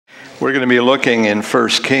We're going to be looking in 1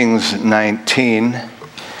 Kings 19.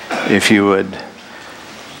 If you would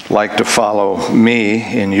like to follow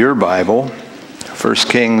me in your Bible, 1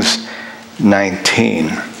 Kings 19.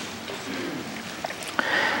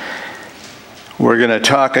 We're going to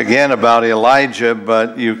talk again about Elijah,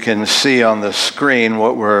 but you can see on the screen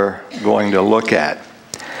what we're going to look at.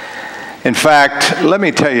 In fact, let me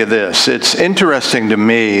tell you this. It's interesting to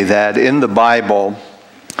me that in the Bible,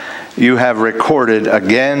 you have recorded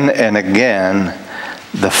again and again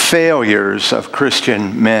the failures of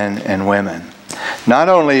Christian men and women. Not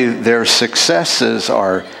only their successes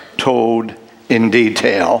are told in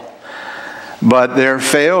detail, but their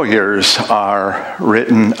failures are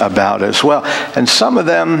written about as well. And some of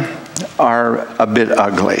them are a bit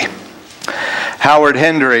ugly. Howard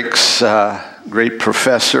Hendricks, great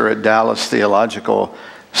professor at Dallas Theological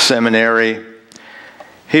Seminary,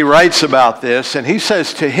 he writes about this, and he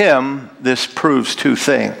says to him, this proves two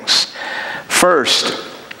things. First,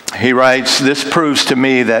 he writes, this proves to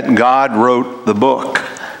me that God wrote the book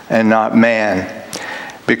and not man,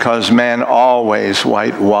 because man always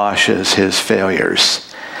whitewashes his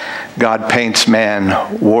failures. God paints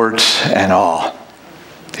man warts and all.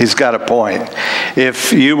 He's got a point.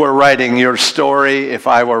 If you were writing your story, if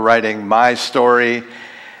I were writing my story,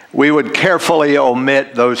 we would carefully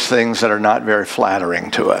omit those things that are not very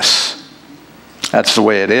flattering to us. That's the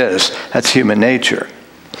way it is. That's human nature.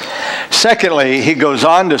 Secondly, he goes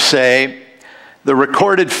on to say, the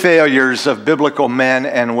recorded failures of biblical men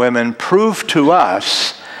and women prove to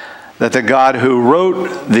us that the God who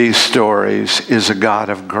wrote these stories is a God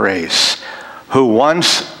of grace, who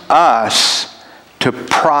wants us to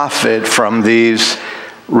profit from these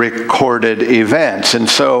recorded events. And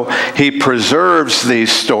so he preserves these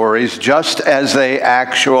stories just as they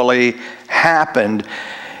actually happened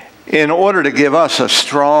in order to give us a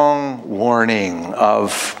strong warning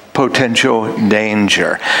of potential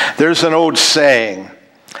danger. There's an old saying,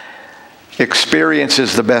 experience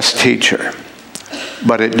is the best teacher,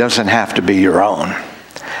 but it doesn't have to be your own.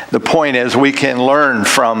 The point is we can learn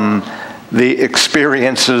from the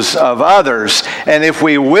experiences of others. And if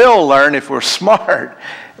we will learn, if we're smart,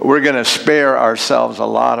 we're going to spare ourselves a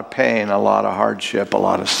lot of pain, a lot of hardship, a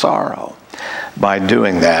lot of sorrow by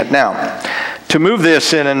doing that. Now, to move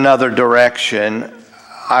this in another direction,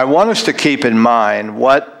 I want us to keep in mind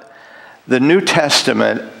what the New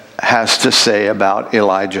Testament has to say about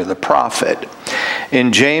Elijah the prophet.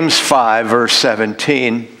 In James 5, verse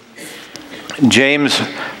 17, James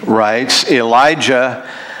writes, Elijah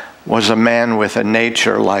was a man with a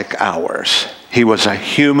nature like ours. He was a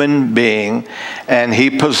human being, and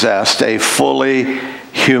he possessed a fully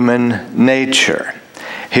human nature.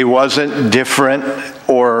 He wasn't different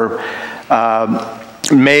or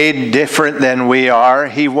made different than we are.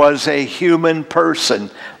 He was a human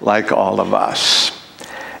person like all of us.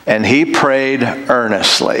 And he prayed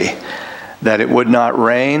earnestly that it would not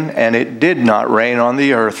rain, and it did not rain on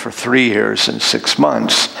the earth for 3 years and 6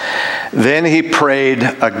 months. Then he prayed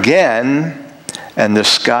again, and the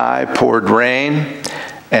sky poured rain,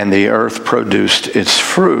 and the earth produced its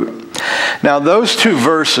fruit. Now, those two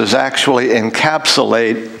verses actually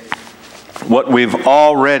encapsulate what we've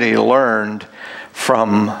already learned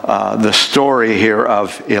from the story here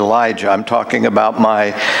of Elijah. I'm talking about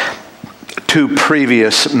my two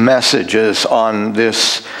previous messages on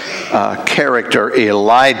this character,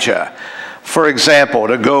 Elijah. For example,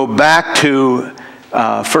 to go back to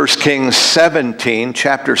 1 Kings 17,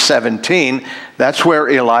 chapter 17, that's where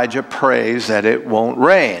Elijah prays that it won't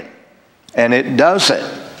rain. And it doesn't.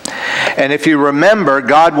 And if you remember,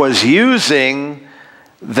 God was using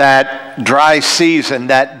that dry season,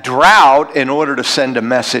 that drought, in order to send a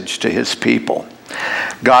message to his people.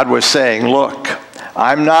 God was saying, look,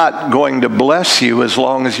 I'm not going to bless you as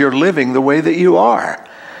long as you're living the way that you are.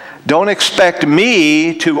 Don't expect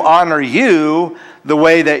me to honor you the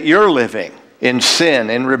way that you're living, in sin,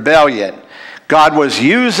 in rebellion. God was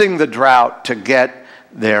using the drought to get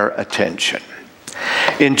their attention.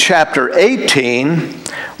 In chapter 18,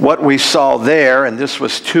 what we saw there, and this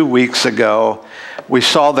was 2 weeks ago, we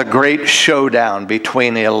saw the great showdown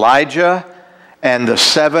between Elijah and the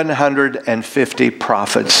 750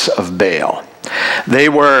 prophets of Baal. They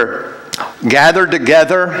were gathered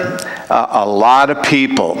together, a lot of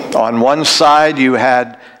people. On one side, you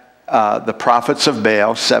had the prophets of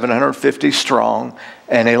Baal, 750 strong,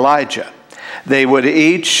 and Elijah. They would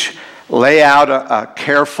each lay out a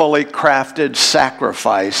carefully crafted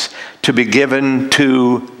sacrifice to be given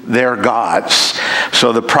to their gods.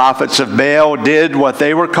 So the prophets of Baal did what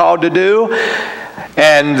they were called to do,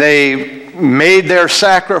 and they made their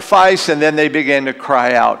sacrifice, and then they began to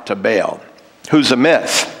cry out to Baal, who's a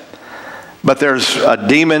myth. But there's a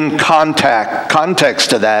demon context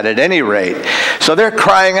to that at any rate. So they're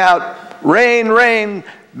crying out, "Rain, rain,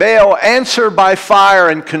 Baal, answer by fire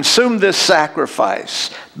and consume this sacrifice.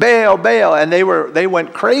 Baal, Baal." And they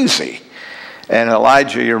went crazy. And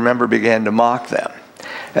Elijah, you remember, began to mock them.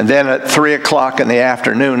 And then at 3 o'clock in the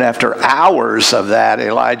afternoon, after hours of that,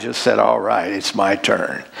 Elijah said, "All right, it's my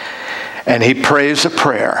turn." And he prays a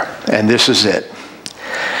prayer, and this is it.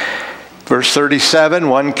 Verse 37,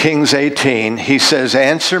 1 Kings 18, he says,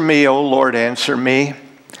 "Answer me, O Lord, answer me,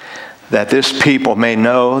 that this people may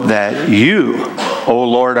know that you, O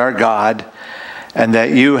Lord our God, and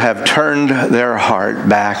that you have turned their heart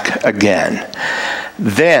back again."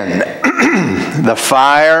 Then the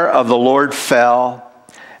fire of the Lord fell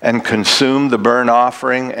and consumed the burnt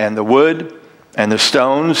offering and the wood and the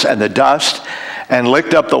stones and the dust and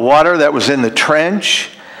licked up the water that was in the trench.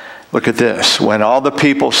 Look at this. When all the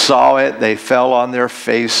people saw it, they fell on their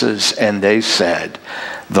faces and they said,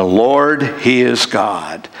 "The Lord, He is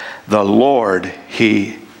God. The Lord,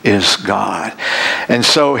 He is God." And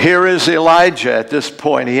so here is Elijah at this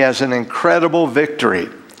point. He has an incredible victory.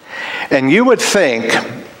 And you would think,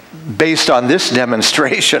 based on this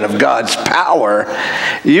demonstration of God's power,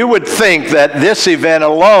 you would think that this event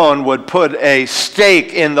alone would put a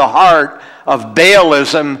stake in the heart of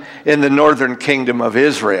Baalism in the northern kingdom of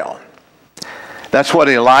Israel. That's what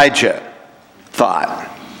Elijah thought.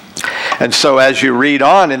 And so as you read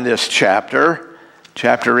on in this chapter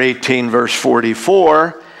 18, verse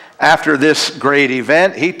 44, after this great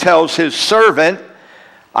event, he tells his servant,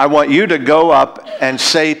 "I want you to go up and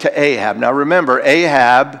say to Ahab." Now remember,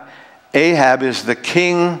 Ahab is the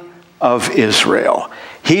king of Israel.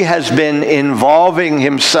 He has been involving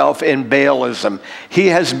himself in Baalism. He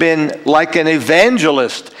has been like an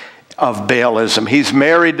evangelist of Baalism. He's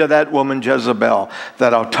married to that woman Jezebel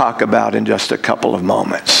that I'll talk about in just a couple of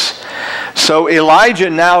moments. So Elijah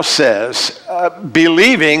now says,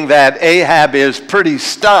 believing that Ahab is pretty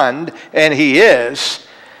stunned, and he is,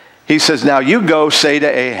 he says, "Now you go say to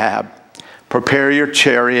Ahab, prepare your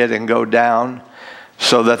chariot and go down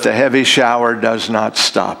so that the heavy shower does not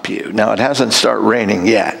stop you." Now it hasn't started raining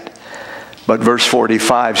yet, but verse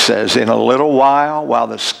 45 says, "In a little while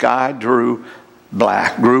the sky grew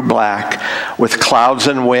black with clouds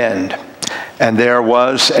and wind, and there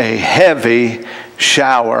was a heavy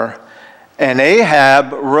shower. And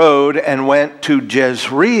Ahab rode and went to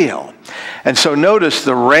Jezreel." And so notice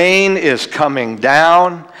the rain is coming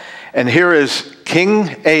down, and here is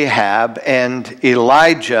King Ahab and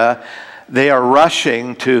Elijah. They are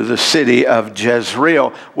rushing to the city of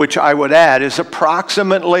Jezreel, which I would add is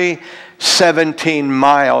approximately 17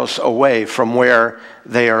 miles away from where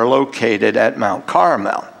they are located at Mount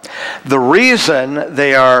Carmel. The reason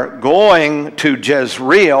they are going to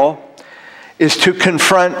Jezreel is to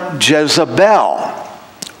confront Jezebel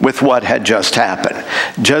with what had just happened.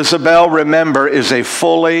 Jezebel, remember, is a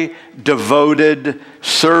fully devoted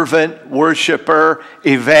servant, worshiper,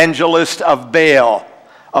 evangelist of Baal,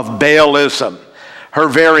 of Baalism. Her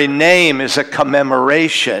very name is a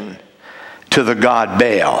commemoration to the god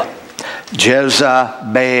Baal.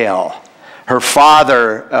 Jezebel. Her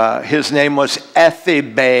father, his name was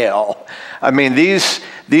Ethibaal. I mean,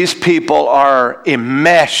 these people are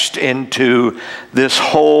enmeshed into this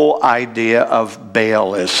whole idea of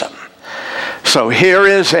Baalism. So here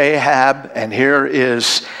is Ahab and here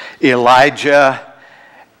is Elijah,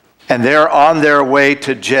 and they're on their way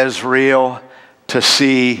to Jezreel to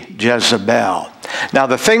see Jezebel. Now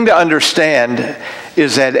the thing to understand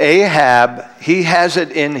is that Ahab, he has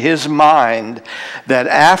it in his mind that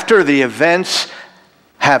after the events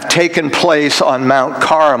have taken place on Mount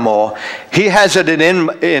Carmel, he has it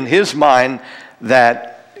in his mind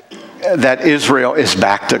that Israel is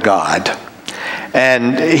back to God.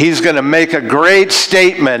 And he's going to make a great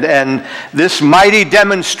statement, and this mighty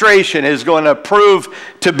demonstration is going to prove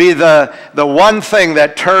to be the one thing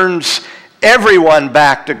that turns everyone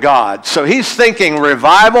back to God. So he's thinking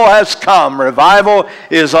revival has come, revival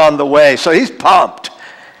is on the way. So he's pumped.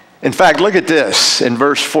 In fact, look at this in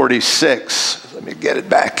verse 46. Let me get it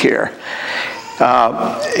back here.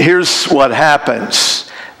 Here's what happens.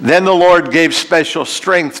 Then the Lord gave special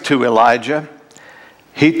strength to Elijah.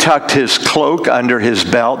 He tucked his cloak under his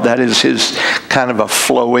belt. That is his kind of a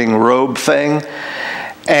flowing robe thing.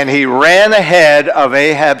 And he ran ahead of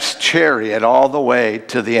Ahab's chariot all the way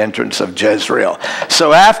to the entrance of Jezreel.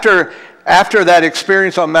 So after that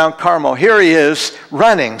experience on Mount Carmel, here he is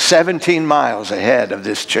running 17 miles ahead of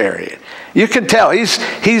this chariot. You can tell he's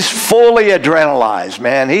fully adrenalized,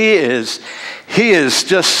 man. He is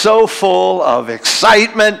just so full of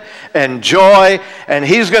excitement and joy, and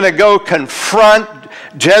he's going to go confront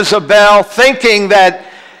Jezebel, thinking that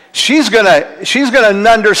she's gonna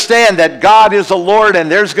understand that God is the Lord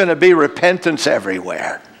and there's going to be repentance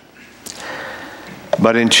everywhere.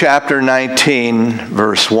 But in chapter 19,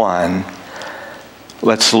 verse 1,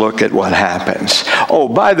 let's look at what happens. Oh,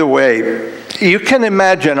 by the way, you can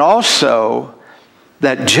imagine also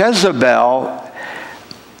that Jezebel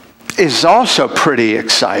is also pretty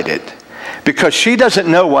excited because she doesn't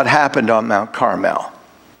know what happened on Mount Carmel.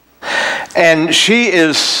 And she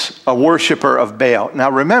is a worshiper of Baal. Now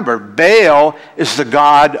remember, Baal is the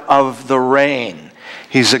god of the rain.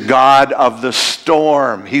 He's a god of the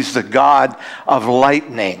storm. He's the god of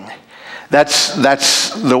lightning. That's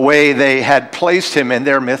the way they had placed him in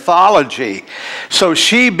their mythology. So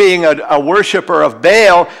she, being a worshiper of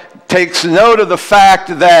Baal, takes note of the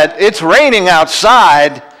fact that it's raining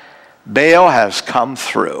outside. Baal has come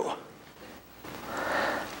through.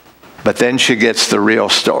 But then she gets the real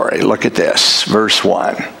story. Look at this, verse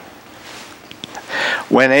 1.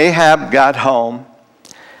 When Ahab got home,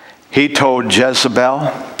 he told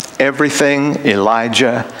Jezebel everything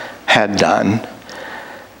Elijah had done.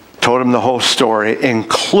 Told him the whole story,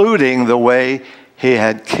 including the way he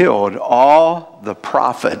had killed all the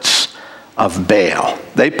prophets of Baal.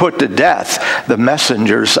 They put to death the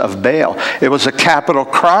messengers of Baal. It was a capital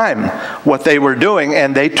crime what they were doing,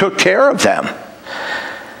 and they took care of them.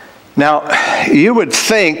 Now, you would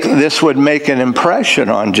think this would make an impression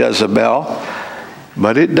on Jezebel,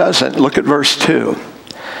 but it doesn't. Look at verse 2.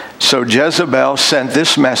 So Jezebel sent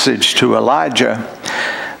this message to Elijah,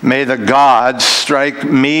 "May the gods strike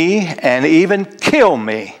me and even kill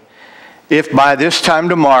me, if by this time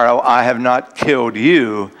tomorrow I have not killed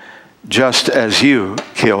you, just as you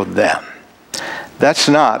killed them." That's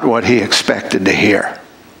not what he expected to hear.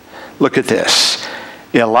 Look at this.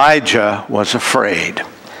 Elijah was afraid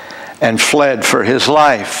and fled for his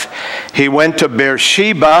life. He went to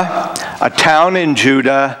Beersheba, a town in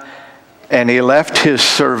Judah, and he left his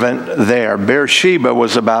servant there. Beersheba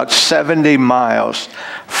was about 70 miles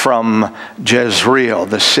from Jezreel,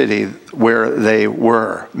 the city where they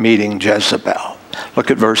were meeting Jezebel. Look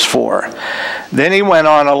at verse 4. Then he went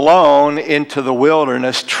on alone into the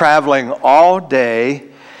wilderness, traveling all day.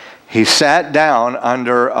 He sat down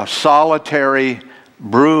under a solitary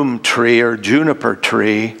broom tree or juniper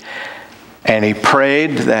tree, and he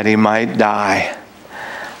prayed that he might die.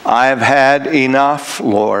 "I have had enough,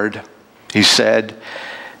 Lord," he said.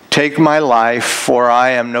 "Take my life, for I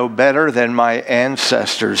am no better than my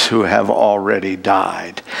ancestors who have already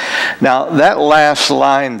died." Now, that last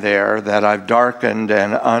line there that I've darkened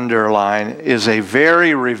and underlined is a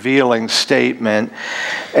very revealing statement.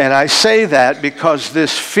 And I say that because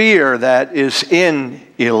this fear that is in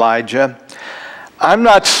Elijah, I'm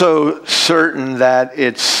not so certain that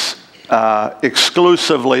it's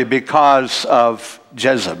exclusively because of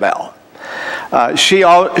Jezebel. She's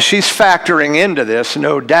factoring into this,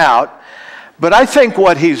 no doubt. But I think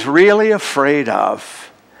what he's really afraid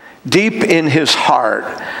of, deep in his heart,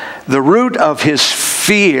 the root of his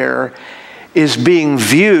fear is being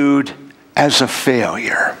viewed as a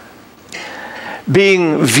failure.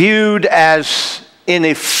 Being viewed as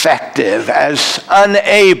ineffective, as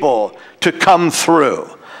unable to come through,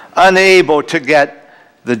 unable to get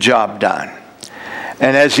the job done.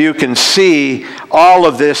 And as you can see, all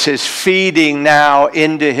of this is feeding now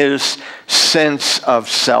into his sense of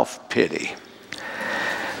self-pity.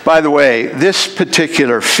 By the way, this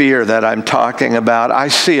particular fear that I'm talking about, I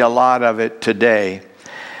see a lot of it today.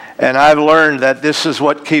 And I've learned that this is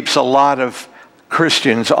what keeps a lot of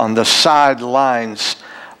Christians on the sidelines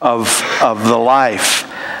of the life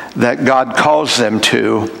that God calls them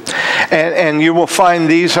to. And you will find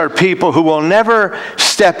these are people who will never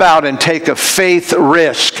step out and take a faith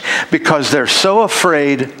risk because they're so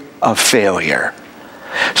afraid of failure.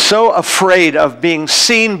 So afraid of being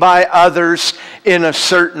seen by others in a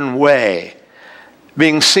certain way.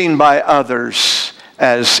 Being seen by others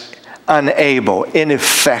as unable,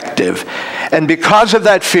 ineffective. And because of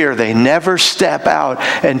that fear, they never step out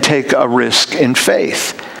and take a risk in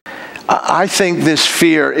faith. I think this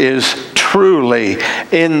fear is truly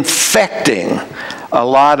infecting a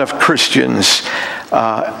lot of Christians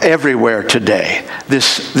everywhere today.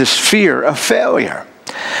 This fear of failure.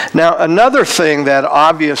 Now, another thing that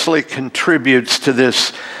obviously contributes to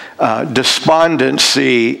this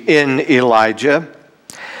despondency in Elijah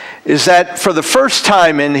is that for the first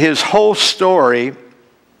time in his whole story,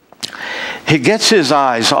 he gets his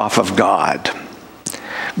eyes off of God.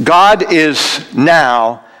 God is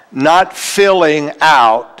now not filling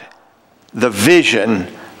out the vision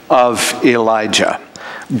of Elijah.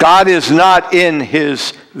 God is not in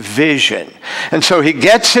his vision. And so he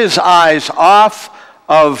gets his eyes off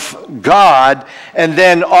of God, and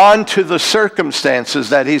then on to the circumstances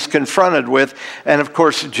that he's confronted with. And of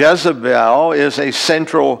course, Jezebel is a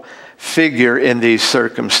central figure in these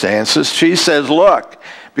circumstances. She says, look,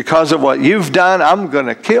 because of what you've done, I'm going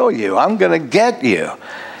to kill you. I'm going to get you.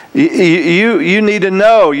 You need to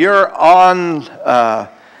know you're on,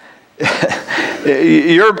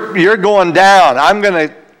 you're going down. I'm going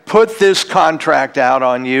to put this contract out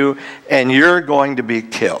on you, and you're going to be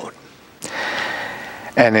killed.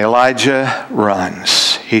 And Elijah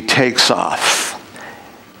runs. He takes off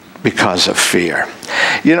because of fear.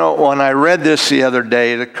 You know, when I read this the other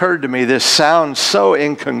day, it occurred to me this sounds so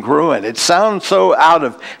incongruent. It sounds so out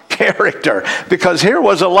of character, because here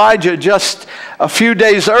was Elijah just a few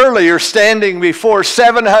days earlier standing before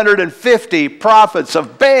 750 prophets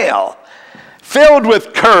of Baal, filled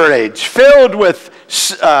with courage, filled with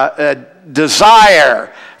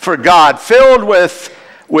desire for God, filled with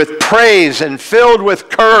praise and filled with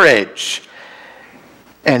courage.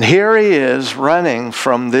 And here he is running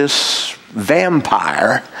from this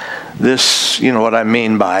vampire, this, you know what I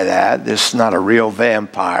mean by that, this not a real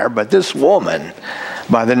vampire, but this woman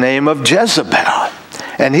by the name of Jezebel.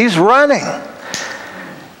 And he's running.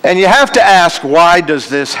 And you have to ask, why does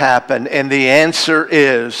this happen? And the answer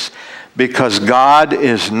is because God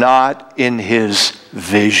is not in his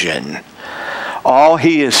vision. All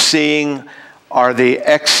he is seeing are the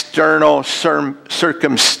external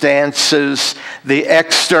circumstances, the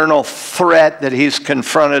external threat that he's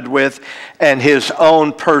confronted with, and his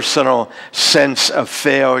own personal sense of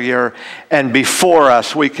failure. And before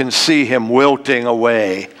us, we can see him wilting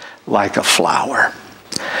away like a flower.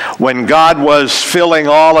 When God was filling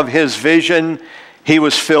all of his vision, he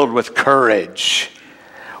was filled with courage.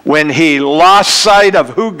 When he lost sight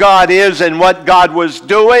of who God is and what God was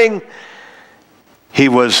doing, he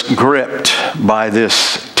was gripped by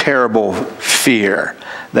this terrible fear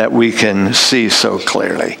that we can see so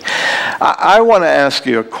clearly. I want to ask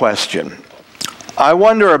you a question. I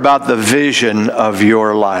wonder about the vision of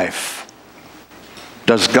your life.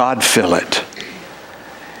 Does God fill it?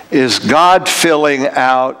 Is God filling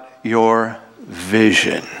out your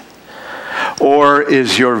vision? Or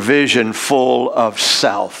is your vision full of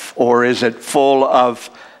self? Or is it full of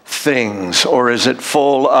things? Or is it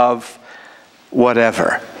full of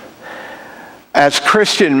whatever? As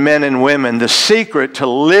Christian men and women, the secret to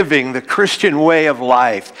living the Christian way of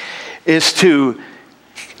life is to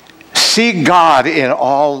see God in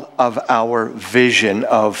all of our vision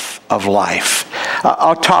of life.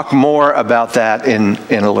 I'll talk more about that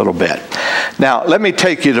in a little bit. Now, let me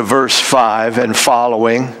take you to verse 5 and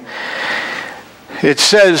following. It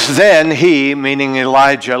says, then he, meaning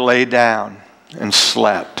Elijah, lay down and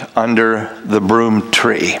slept under the broom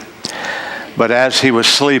tree. But as he was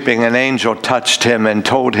sleeping, an angel touched him and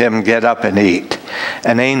told him, get up and eat.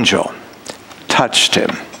 An angel touched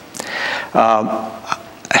him.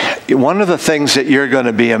 One of the things that you're going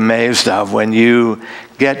to be amazed of when you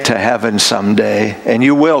get to heaven someday, and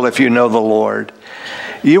you will if you know the Lord,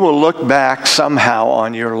 you will look back somehow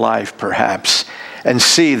on your life perhaps and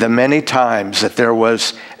see the many times that there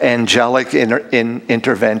was angelic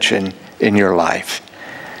intervention in your life.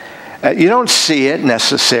 You don't see it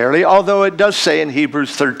necessarily, although it does say in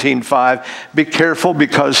Hebrews 13:5, be careful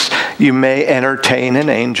because you may entertain an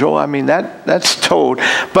angel. I mean, that's told.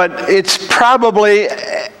 But it's probably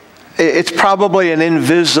an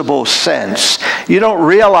invisible sense. You don't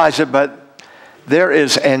realize it, but there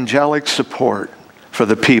is angelic support for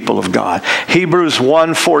the people of God. Hebrews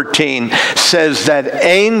 1:14 says that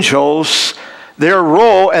angels, their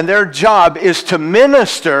role and their job is to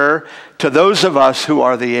minister to those of us who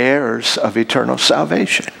are the heirs of eternal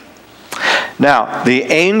salvation. Now, the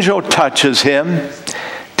angel touches him,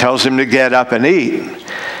 tells him to get up and eat.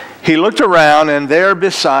 He looked around, and there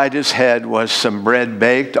beside his head was some bread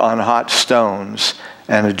baked on hot stones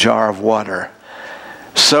and a jar of water.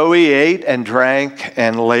 So he ate and drank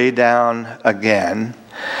and lay down again.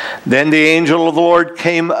 Then the angel of the Lord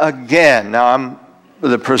came again. Now,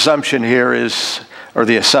 the presumption here is, or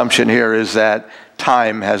the assumption here is that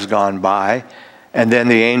time has gone by. And then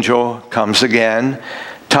the angel comes again,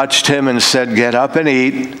 touched him and said, get up and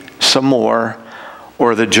eat some more,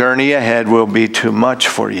 or the journey ahead will be too much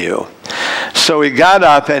for you. So he got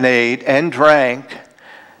up and ate and drank,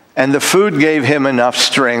 and the food gave him enough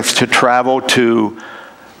strength to travel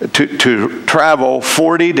travel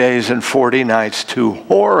 40 days and 40 nights to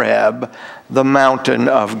Horeb, the mountain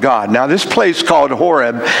of God. Now, this place called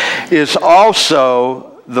Horeb is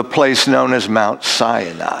also the place known as Mount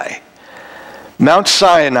Sinai. Mount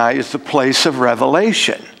Sinai is the place of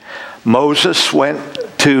revelation. Moses went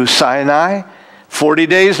to Sinai. 40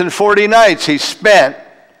 days and 40 nights he spent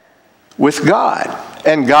with God.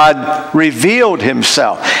 And God revealed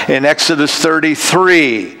himself. In Exodus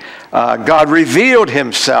 33, God revealed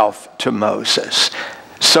himself to Moses.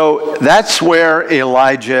 So that's where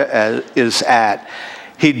Elijah is at.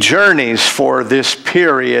 He journeys for this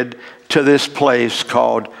period to this place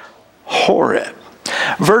called Horeb.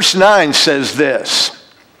 Verse 9 says this,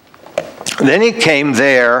 "Then he came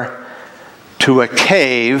there to a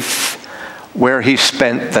cave where he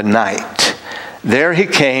spent the night." There he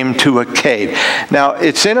came to a cave. Now,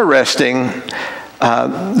 it's interesting,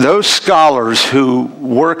 those scholars who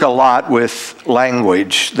work a lot with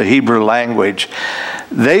language, the Hebrew language,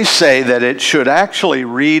 they say that it should actually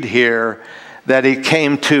read here that he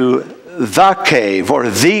came to the cave or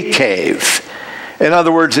the cave. In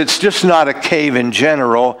other words, it's just not a cave in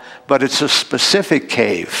general, but it's a specific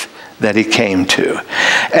cave that he came to.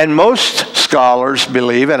 And most scholars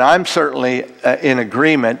believe, and I'm certainly in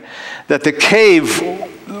agreement, that the cave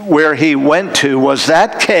where he went to was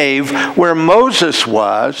that cave where Moses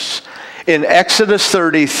was in Exodus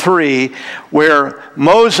 33, where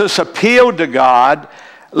Moses appealed to God,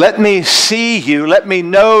 "Let me see you, let me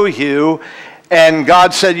know you." And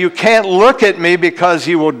God said, "You can't look at me because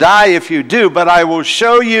you will die if you do, but I will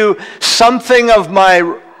show you something of my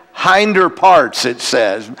hinder parts," it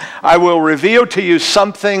says. "I will reveal to you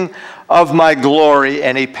something of my glory."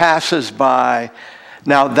 And he passes by.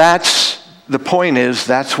 Now the point is,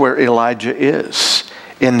 that's where Elijah is,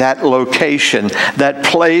 in that location, that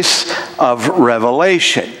place of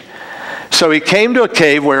revelation. So he came to a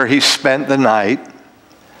cave where he spent the night.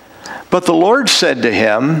 But the Lord said to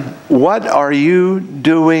him, "What are you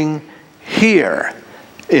doing here,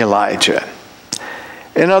 Elijah?"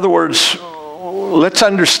 In other words, let's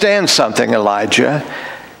understand something, Elijah.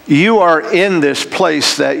 You are in this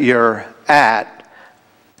place that you're at.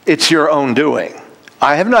 It's your own doing.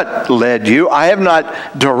 I have not led you. I have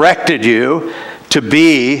not directed you to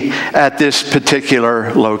be at this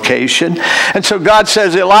particular location. And so God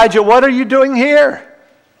says, "Elijah, what are you doing here?"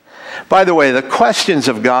 By the way, the questions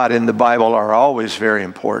of God in the Bible are always very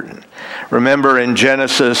important. Remember in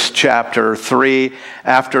Genesis chapter 3,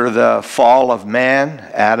 after the fall of man,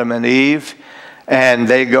 Adam and Eve, and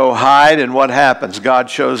they go hide, and what happens? God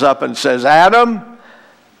shows up and says, "Adam,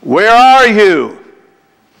 where are you?"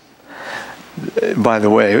 By the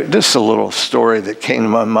way, just a little story that came to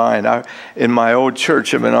my mind. In my old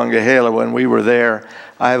church in Monongahela, when we were there,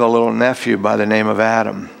 I have a little nephew by the name of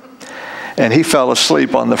Adam. And he fell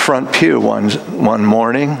asleep on the front pew one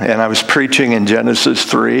morning, and I was preaching in Genesis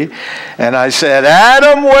 3, and I said,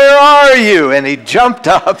 "Adam, where are you?" And he jumped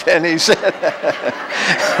up and he said,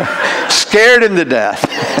 scared him to death.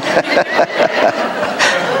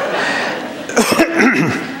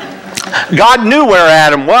 God knew where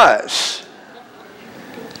Adam was,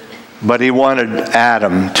 but he wanted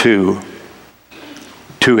Adam to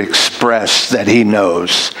express that he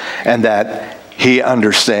knows and that he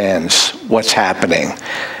understands what's happening.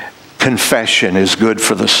 Confession is good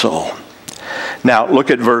for the soul. Now look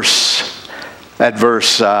at verse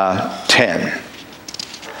 10.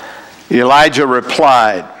 Elijah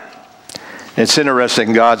replied. It's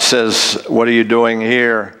interesting. God says, "What are you doing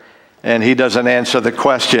here?" And he doesn't answer the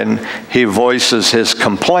question. He voices his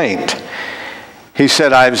complaint. He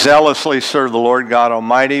said, "I've zealously served the Lord God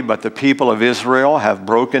Almighty, but the people of Israel have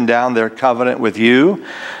broken down their covenant with you,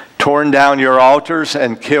 torn down your altars,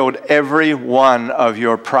 and killed every one of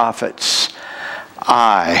your prophets.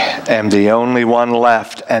 I am the only one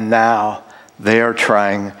left, and now they are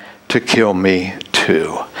trying to kill me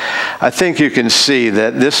too." I think you can see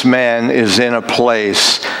that this man is in a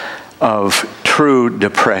place of true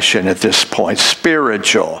depression at this point,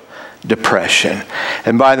 spiritual depression.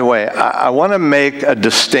 And by the way, I want to make a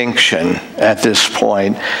distinction at this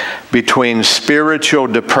point between spiritual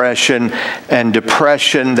depression and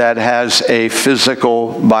depression that has a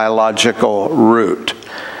physical, biological root.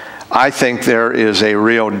 I think there is a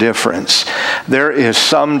real difference. There is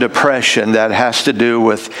some depression that has to do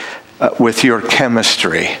with your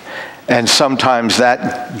chemistry. And sometimes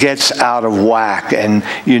that gets out of whack, and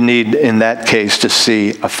you need, in that case, to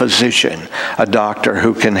see a physician, a doctor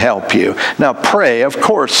who can help you. Now pray, of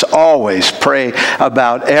course, always pray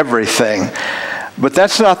about everything. But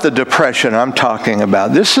that's not the depression I'm talking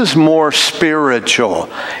about. This is more spiritual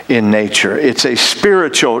in nature. It's a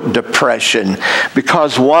spiritual depression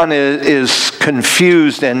because one is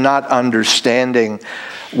confused and not understanding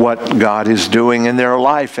what God is doing in their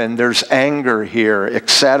life, and there's anger here,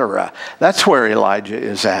 etc. That's where Elijah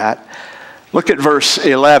is at. Look at verse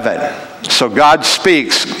 11. So God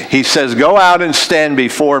speaks. He says, "Go out and stand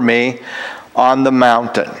before me on the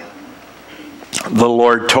mountain." The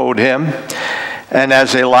Lord told him, And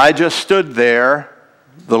as Elijah stood there,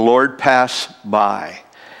 the Lord passed by,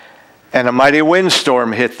 and a mighty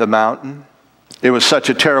windstorm hit the mountain. It was such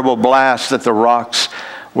a terrible blast that the rocks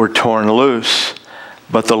were torn loose,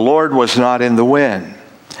 but the Lord was not in the wind.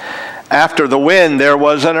 After the wind, there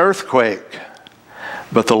was an earthquake,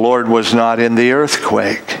 but the Lord was not in the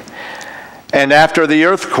earthquake. And after the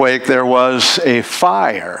earthquake, there was a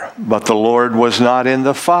fire, but the Lord was not in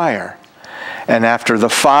the fire. And after the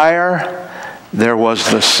fire, there was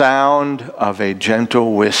the sound of a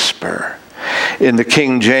gentle whisper. In the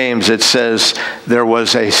King James, it says, there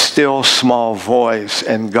was a still small voice,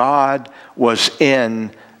 and God was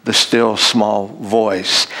in the still small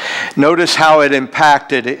voice. Notice how it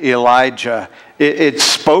impacted Elijah. It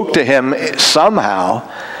spoke to him somehow,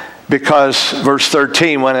 because verse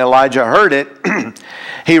 13, when Elijah heard it,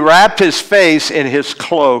 he wrapped his face in his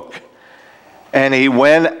cloak, and he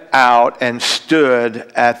went out and stood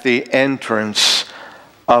at the entrance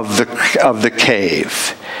of the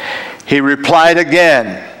cave. He replied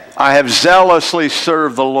again, I have zealously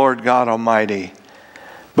served the Lord God Almighty,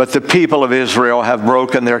 but the people of Israel have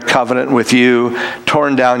broken their covenant with you,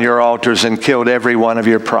 torn down your altars, and killed every one of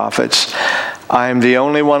your prophets. I am the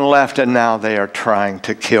only one left, and now they are trying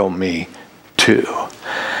to kill me too.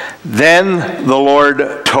 Then the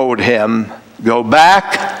Lord told him, go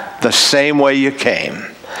back the same way you came,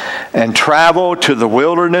 and travel to the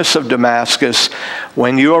wilderness of Damascus.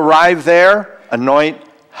 When you arrive there, anoint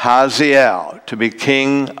Hazael to be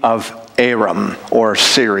king of Aram, or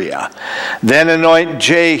Syria. Then anoint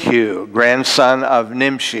Jehu, grandson of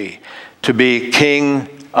Nimshi, to be king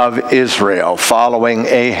of Israel, following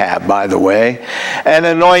Ahab, by the way. And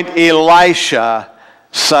anoint Elisha,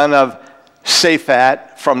 son of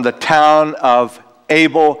Shaphat, from the town of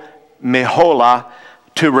Abel-Meholah,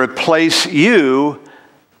 to replace you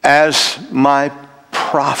as my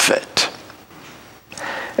prophet.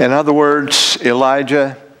 In other words,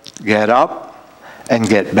 Elijah, get up and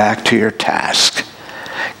get back to your task.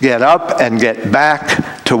 Get up and get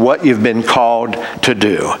back to what you've been called to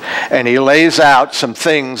do. And he lays out some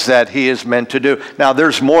things that he is meant to do. Now,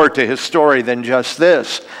 there's more to his story than just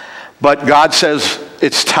this. But God says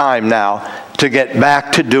it's time now to get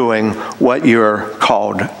back to doing what you're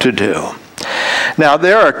called to do. Now,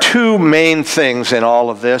 there are two main things in all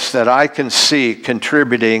of this that I can see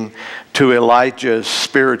contributing to Elijah's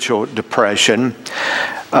spiritual depression.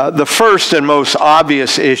 The first and most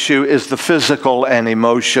obvious issue is the physical and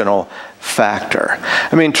emotional factor.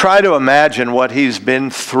 I mean, try to imagine what he's been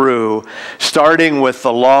through, starting with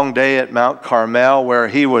the long day at Mount Carmel, where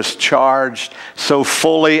he was charged, so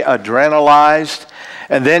fully adrenalized,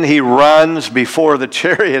 and then he runs before the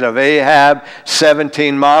chariot of Ahab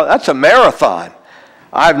 17 miles. That's a marathon.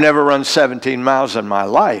 I've never run 17 miles in my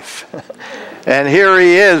life. And here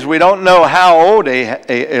he is. We don't know how old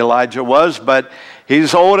Elijah was, but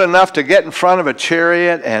he's old enough to get in front of a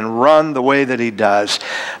chariot and run the way that he does.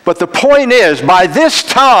 But the point is, by this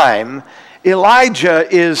time, Elijah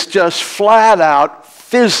is just flat out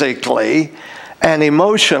physically and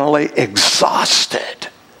emotionally exhausted.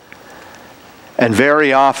 And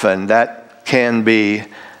very often that can be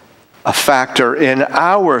a factor in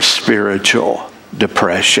our spiritual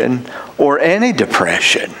depression or any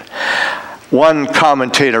depression. One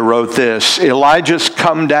commentator wrote this: Elijah's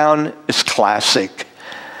come down is classic.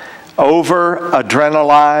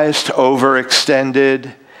 Over-adrenalized,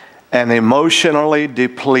 overextended, and emotionally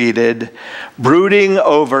depleted, brooding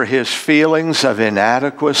over his feelings of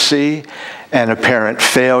inadequacy and apparent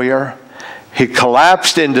failure. He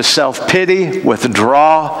collapsed into self-pity,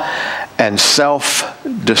 withdrawal, and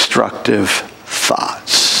self-destructive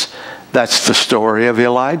thoughts. That's the story of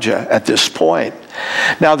Elijah at this point.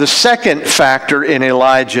 Now, the second factor in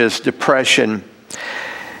Elijah's depression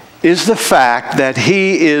is the fact that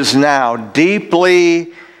he is now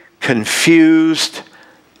deeply confused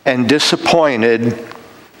and disappointed.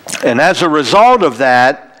 And as a result of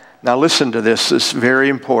that, now listen to this, this is very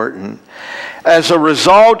important. As a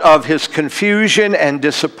result of his confusion and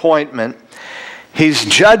disappointment, he's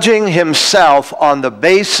judging himself on the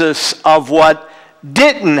basis of what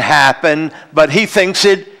didn't happen, but he thinks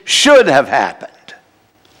it should have happened.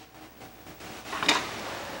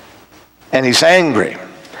 And he's angry.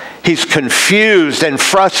 He's confused and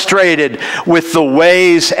frustrated with the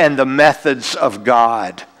ways and the methods of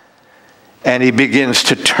God. And he begins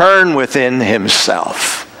to turn within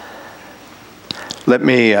himself. Let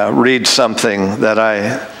me read something that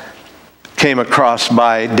I came across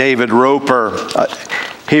by David Roper.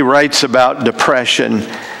 He writes about depression.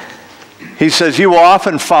 He says, you will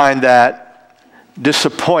often find that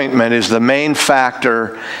disappointment is the main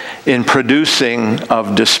factor in producing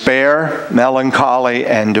of despair, melancholy,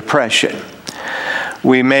 and depression.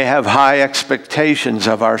 We may have high expectations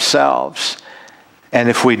of ourselves, and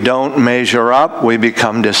if we don't measure up, we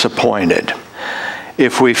become disappointed.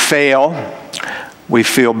 If we fail, we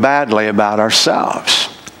feel badly about ourselves.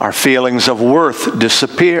 Our feelings of worth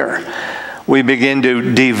disappear. We begin to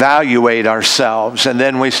devaluate ourselves, and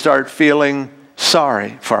then we start feeling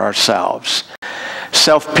sorry for ourselves.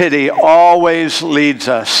 Self-pity always leads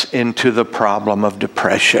us into the problem of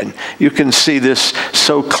depression. You can see this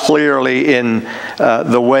so clearly in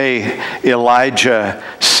the way Elijah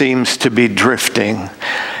seems to be drifting.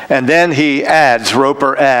 And then he adds,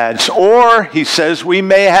 Roper adds, or he says we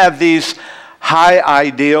may have these high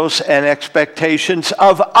ideals and expectations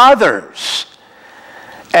of others,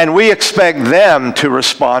 and we expect them to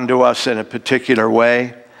respond to us in a particular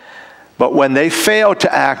way. But when they fail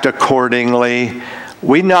to act accordingly,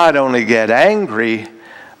 we not only get angry,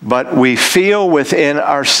 but we feel within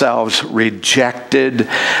ourselves rejected.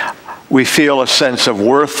 We feel a sense of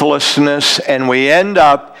worthlessness, and we end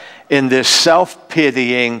up in this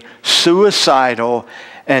self-pitying, suicidal,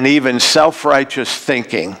 and even self-righteous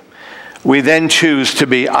thinking. We then choose to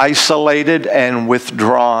be isolated and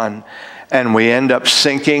withdrawn, and we end up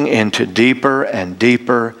sinking into deeper and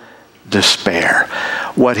deeper despair.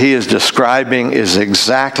 What he is describing is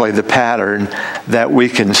exactly the pattern that we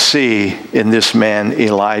can see in this man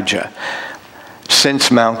Elijah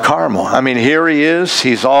since Mount Carmel. I mean, here he is,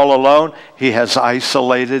 he's all alone, he has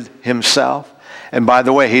isolated himself. And by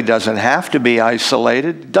the way, he doesn't have to be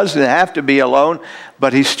isolated, doesn't have to be alone,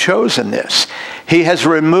 but he's chosen this. He has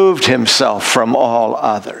removed himself from all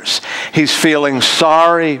others. He's feeling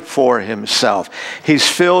sorry for himself. He's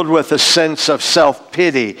filled with a sense of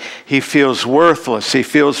self-pity. He feels worthless. He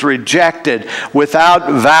feels rejected,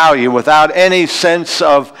 without value, without any sense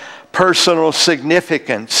of personal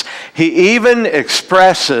significance. He even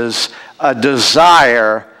expresses a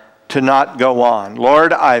desire to not go on.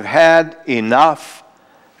 Lord, I've had enough.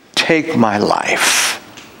 Take my life.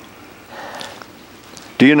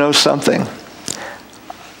 Do you know something?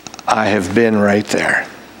 I have been right there.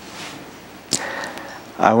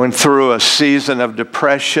 I went through a season of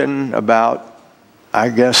depression about, I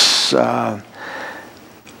guess,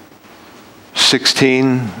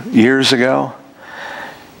 16 years ago.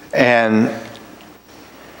 And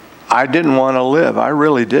I didn't want to live. I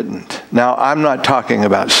really didn't. Now, I'm not talking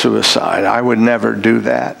about suicide. I would never do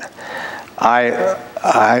that.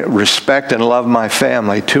 I respect and love my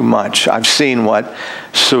family too much. I've seen what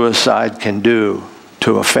suicide can do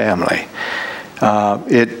to a family.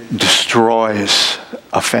 It destroys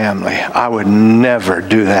a family. I would never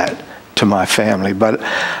do that to my family. But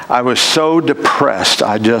I was so depressed,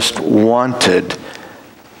 I just wanted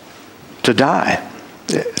to die.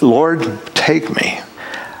 Lord, take me.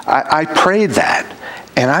 I prayed that,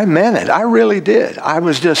 and I meant it. I really did. I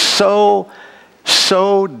was just so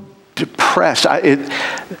depressed.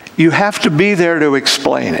 You have to be there to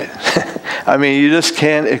explain it. I mean, you just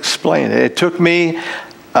can't explain it. It took me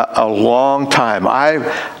a long time.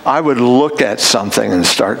 I would look at something and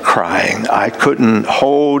start crying. I couldn't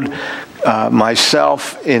hold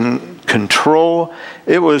myself in control.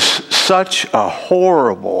 It was such a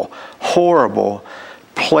horrible, horrible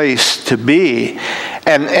place to be.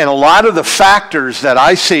 And a lot of the factors that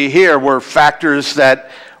I see here were factors that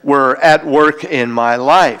were at work in my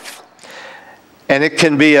life. And it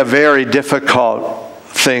can be a very difficult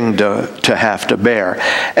thing to have to bear.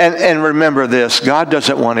 And remember this, God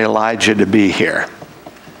doesn't want Elijah to be here.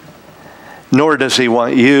 Nor does he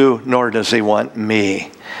want you, nor does he want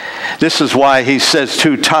me. This is why he says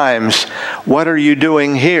 2 times, what are you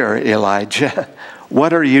doing here, Elijah?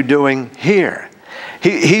 What are you doing here?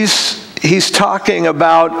 He's talking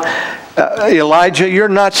about, Elijah, you're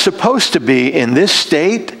not supposed to be in this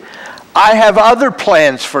state. I have other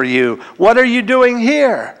plans for you. What are you doing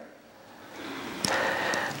here?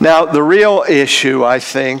 Now, the real issue, I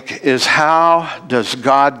think, is how does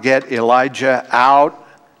God get Elijah out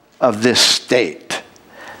of this state,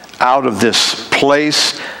 out of this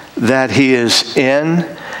place that he is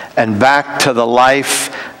in, and back to the life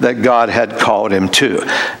that God had called him to.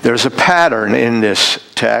 There's a pattern in this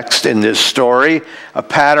text, in this story, a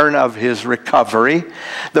pattern of his recovery.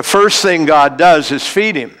 The first thing God does is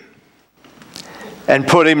feed him and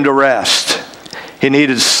put him to rest. He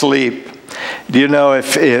needed sleep. Do you know,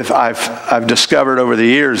 if I've discovered over the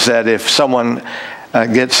years that if someone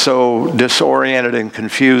gets so disoriented and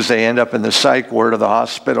confused they end up in the psych ward of the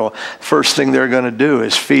hospital, first thing they're going to do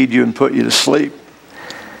is feed you and put you to sleep.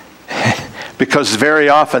 Because very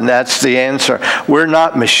often that's the answer. We're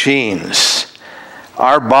not machines.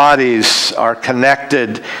 Our bodies are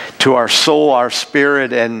connected to our soul, our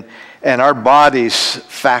spirit, and our bodies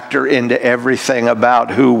factor into everything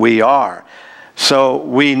about who we are. So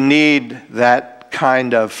we need that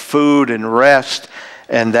kind of food and rest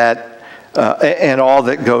and that and all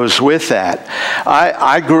that goes with that.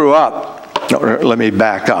 I grew up, or let me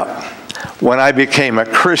back up. When I became a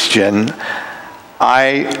Christian,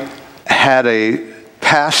 I had a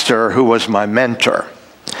pastor who was my mentor.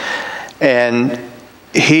 And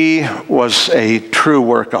he was a true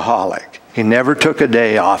workaholic. He never took a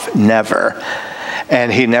day off, never.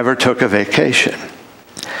 And he never took a vacation.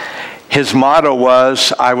 His motto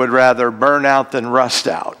was, I would rather burn out than rust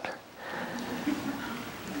out.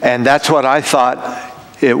 And that's what I thought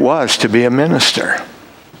it was to be a minister.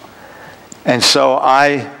 And so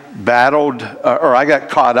I battled, or I got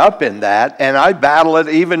caught up in that, and I battle it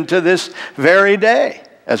even to this very day,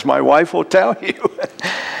 as my wife will tell you.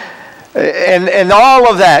 And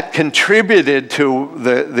all of that contributed to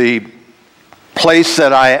the place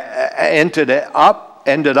that I ended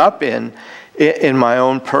up in my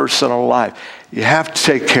own personal life. You have to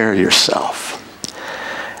take care of yourself.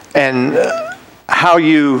 And how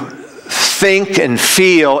you think and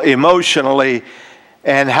feel emotionally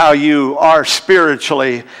and how you are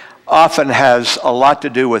spiritually often has a lot to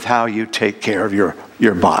do with how you take care of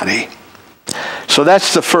your body. So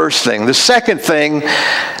that's the first thing. The second thing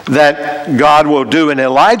that God will do in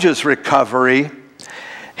Elijah's recovery,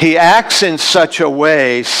 he acts in such a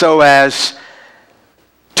way so as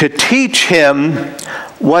to teach him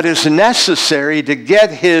what is necessary to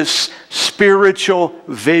get his spiritual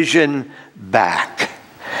vision back.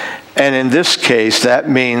 And in this case, that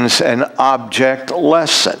means an object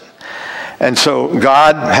lesson. And so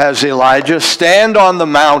God has Elijah stand on the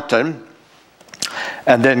mountain,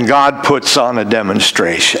 and then God puts on a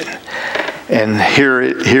demonstration. And here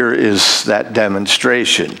is that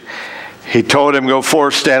demonstration. He told him, go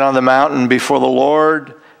forth, stand on the mountain before the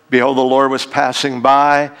Lord. Behold, the Lord was passing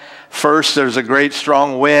by. First, there's a great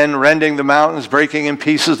strong wind, rending the mountains, breaking in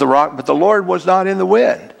pieces the rock, but the Lord was not in the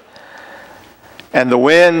wind. And the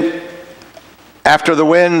wind, after the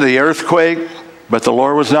wind, the earthquake, but the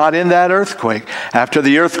Lord was not in that earthquake. After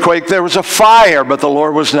the earthquake, there was a fire, but the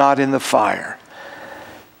Lord was not in the fire.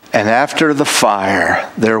 And after the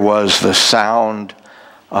fire, there was the sound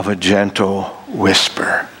of a gentle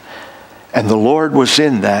whisper. And the Lord was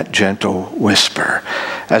in that gentle whisper.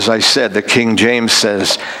 As I said, the King James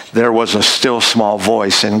says, there was a still small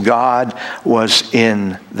voice, and God was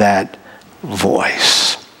in that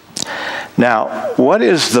voice. Now, what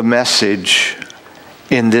is the message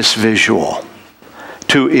in this visual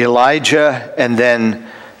to Elijah and then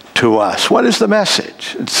to us? What is the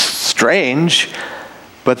message? It's strange,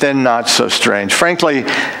 but then not so strange. Frankly,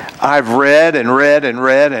 I've read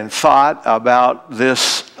and thought about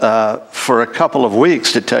this for a couple of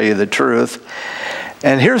weeks, to tell you the truth.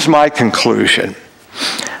 And here's my conclusion.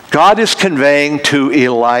 God is conveying to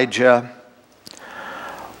Elijah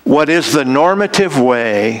what is the normative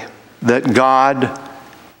way that God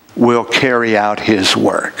will carry out his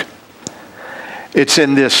work. It's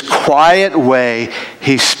in this quiet way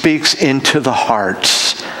he speaks into the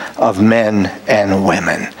hearts of men and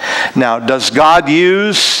women. Now, does God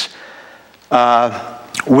use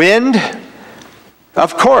wind?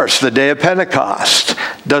 Of course, the day of Pentecost.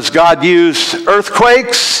 Does God use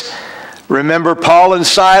earthquakes? Remember Paul and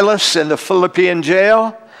Silas in the Philippian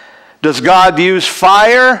jail? Does God use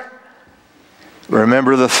fire?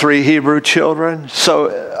 Remember the 3 Hebrew children? So,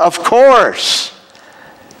 of course.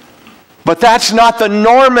 But that's not the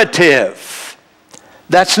normative.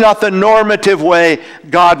 That's not the normative way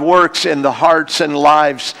God works in the hearts and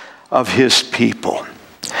lives of his people.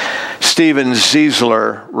 Stephen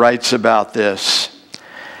Ziesler writes about this.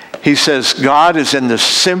 He says, God is in the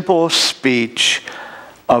simple speech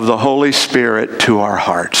of the Holy Spirit to our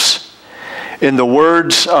hearts, in the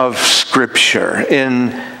words of Scripture, in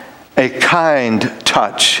a kind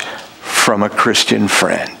touch from a Christian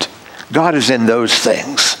friend. God is in those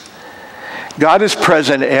things. God is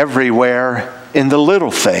present everywhere in the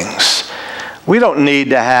little things. We don't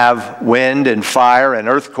need to have wind and fire and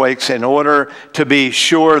earthquakes in order to be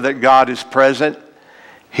sure that God is present.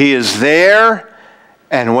 He is there,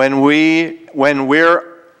 and when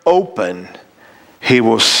we're open, he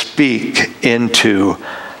will speak into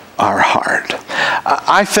our heart.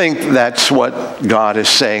 I think that's what God is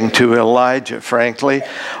saying to Elijah, frankly.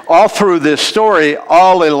 All through this story,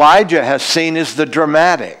 all Elijah has seen is the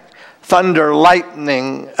dramatic. Thunder,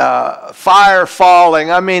 lightning, fire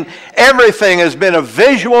falling. I mean, everything has been a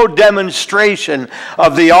visual demonstration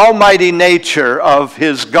of the almighty nature of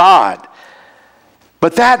his God.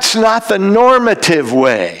 But that's not the normative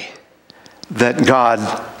way that God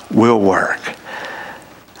will work.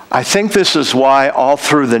 I think this is why all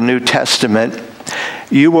through the New Testament,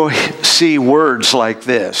 you will see words like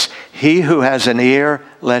this: he who has an ear,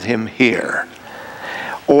 let him hear.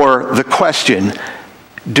 Or the question,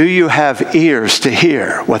 do you have ears to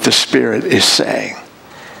hear what the Spirit is saying?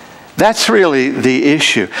 That's really the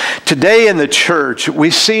issue. Today in the church, we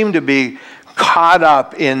seem to be caught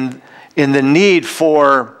up in the need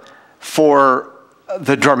for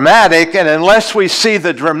the dramatic, and unless we see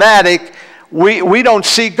the dramatic, we don't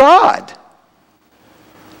see God.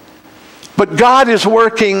 But God is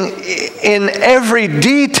working in every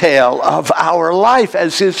detail of our life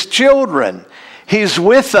as His children. He's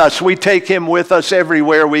with us. We take Him with us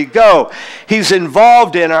everywhere we go. He's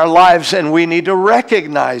involved in our lives, and we need to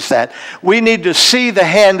recognize that. We need to see the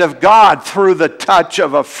hand of God through the touch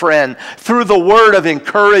of a friend, through the word of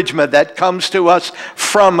encouragement that comes to us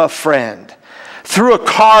from a friend, through a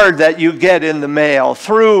card that you get in the mail,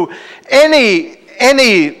 through any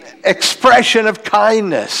expression of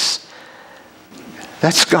kindness.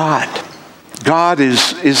 That's God. God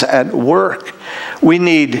is at work. We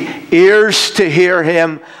need ears to hear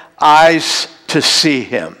Him, eyes to see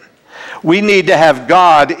Him. We need to have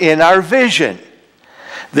God in our vision.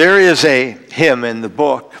 There is a hymn in the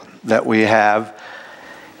book that we have.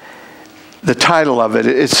 The title of it,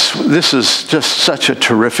 this is just such a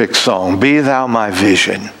terrific song, Be Thou My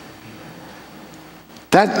Vision.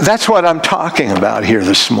 That's what I'm talking about here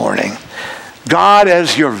this morning. God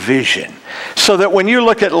as your vision. So that when you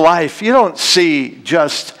look at life, you don't see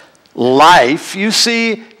just life, you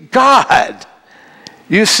see God.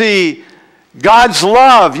 You see God's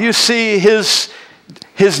love. You see His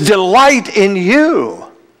delight in you.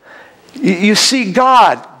 You see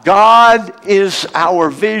God. God is our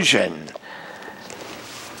vision.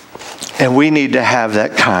 And we need to have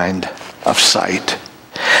that kind of sight.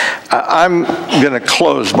 I'm going to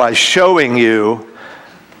close by showing you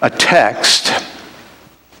a text.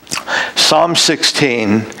 Psalm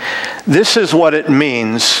 16. This is what it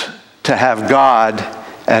means to have God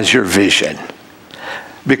as your vision.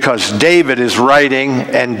 Because David is writing,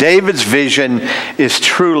 and David's vision is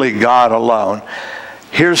truly God alone.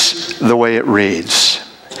 Here's the way it reads.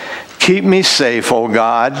 Keep me safe, O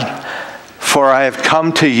God, for I have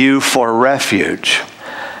come to you for refuge.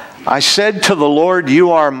 I said to the Lord,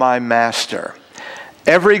 you are my master.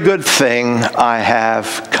 Every good thing I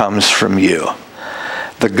have comes from you.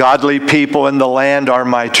 The godly people in the land are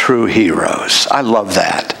my true heroes. I love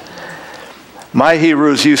that. My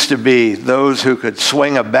heroes used to be those who could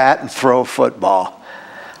swing a bat and throw a football.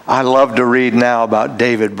 I love to read now about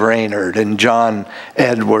David Brainerd and John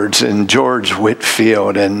Edwards and George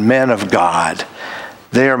Whitefield and men of God.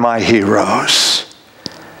 They are my heroes.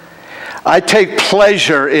 I take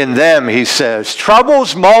pleasure in them, he says.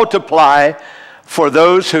 Troubles multiply for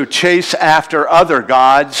those who chase after other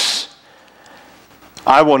gods.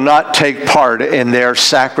 I will not take part in their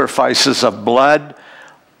sacrifices of blood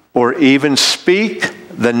or even speak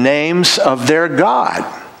the names of their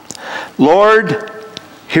God. Lord,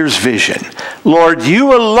 here's vision. Lord,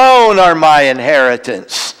 you alone are my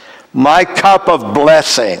inheritance, my cup of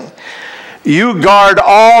blessing. You guard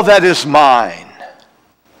all that is mine.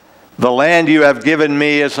 The land you have given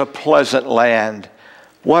me is a pleasant land.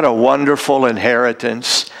 What a wonderful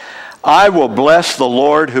inheritance. I will bless the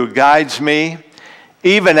Lord who guides me.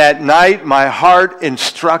 Even at night, my heart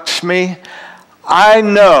instructs me. I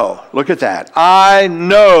know, look at that, I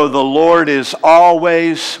know the Lord is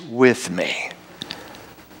always with me.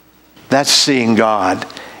 That's seeing God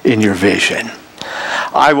in your vision.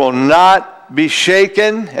 I will not be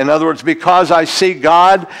shaken. In other words, because I see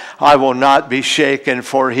God, I will not be shaken,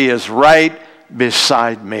 for He is right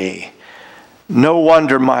beside me. No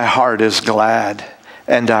wonder my heart is glad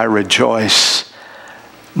and I rejoice.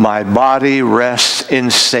 My body rests in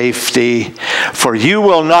safety, for you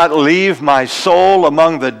will not leave my soul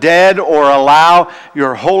among the dead or allow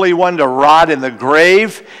your Holy One to rot in the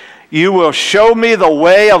grave. You will show me the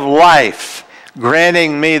way of life,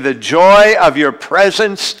 granting me the joy of your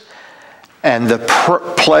presence and the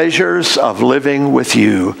pleasures of living with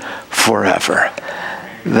you forever.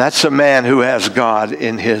 That's a man who has God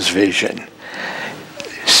in his vision.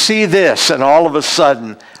 See this, and all of a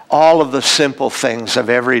sudden, all of the simple things of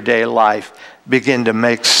everyday life begin to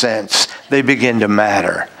make sense. They begin to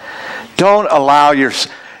matter. Don't allow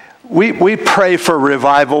we pray for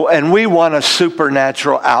revival, and we want a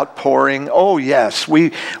supernatural outpouring. Oh yes,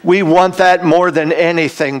 we want that more than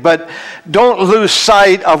anything. But don't lose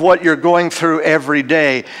sight of what you're going through every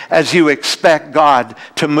day as you expect God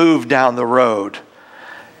to move down the road.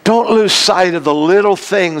 Don't lose sight of the little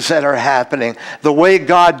things that are happening, the way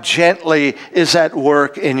God gently is at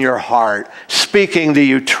work in your heart, speaking to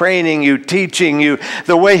you, training you, teaching you,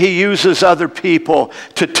 the way he uses other people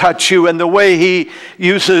to touch you, and the way he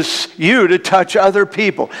uses you to touch other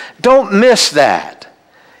people. Don't miss that.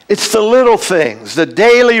 It's the little things, the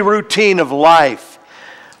daily routine of life,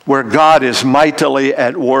 where God is mightily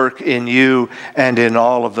at work in you and in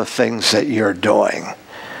all of the things that you're doing.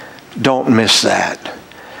 Don't miss that,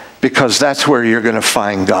 because that's where you're going to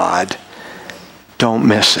find God. Don't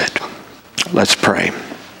miss it. Let's pray.